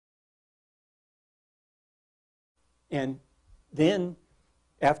And then,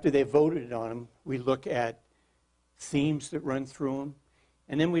 after they've voted on them, we look at themes that run through them.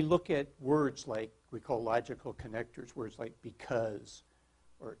 And then we look at words like, we call logical connectors, words like because,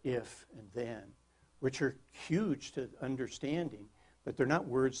 or if, and then, which are huge to understanding, but they're not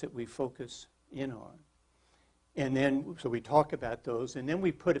words that we focus in on. And then, so we talk about those, and then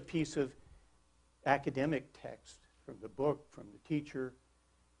we put a piece of academic text from the book, from the teacher,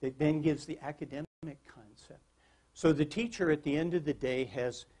 that then gives the academic concept. So the teacher at the end of the day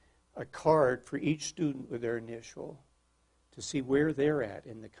has a card for each student with their initial to see where they're at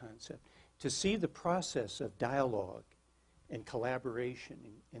in the concept, to see the process of dialogue and collaboration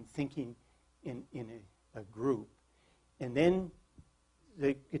and thinking in a group. And then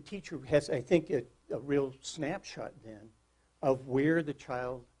the teacher has, I think, a real snapshot then of where the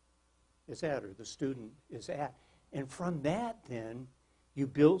child is at or the student is at. And from that then, you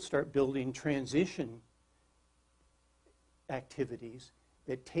start building transition activities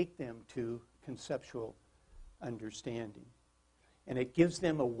that take them to conceptual understanding. And it gives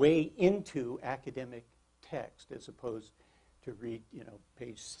them a way into academic text as opposed to read,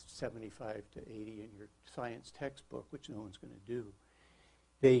 page 75 to 80 in your science textbook, which no one's going to do.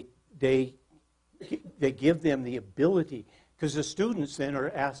 They give them the ability, because the students then are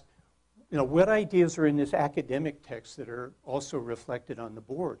asked, what ideas are in this academic text that are also reflected on the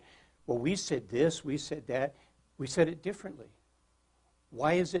board? Well, we said this, we said that, we said it differently.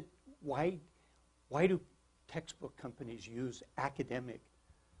 Why do textbook companies use academic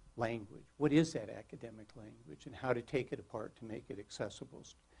language? What is that academic language, and how to take it apart to make it accessible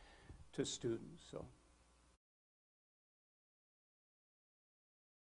to students? So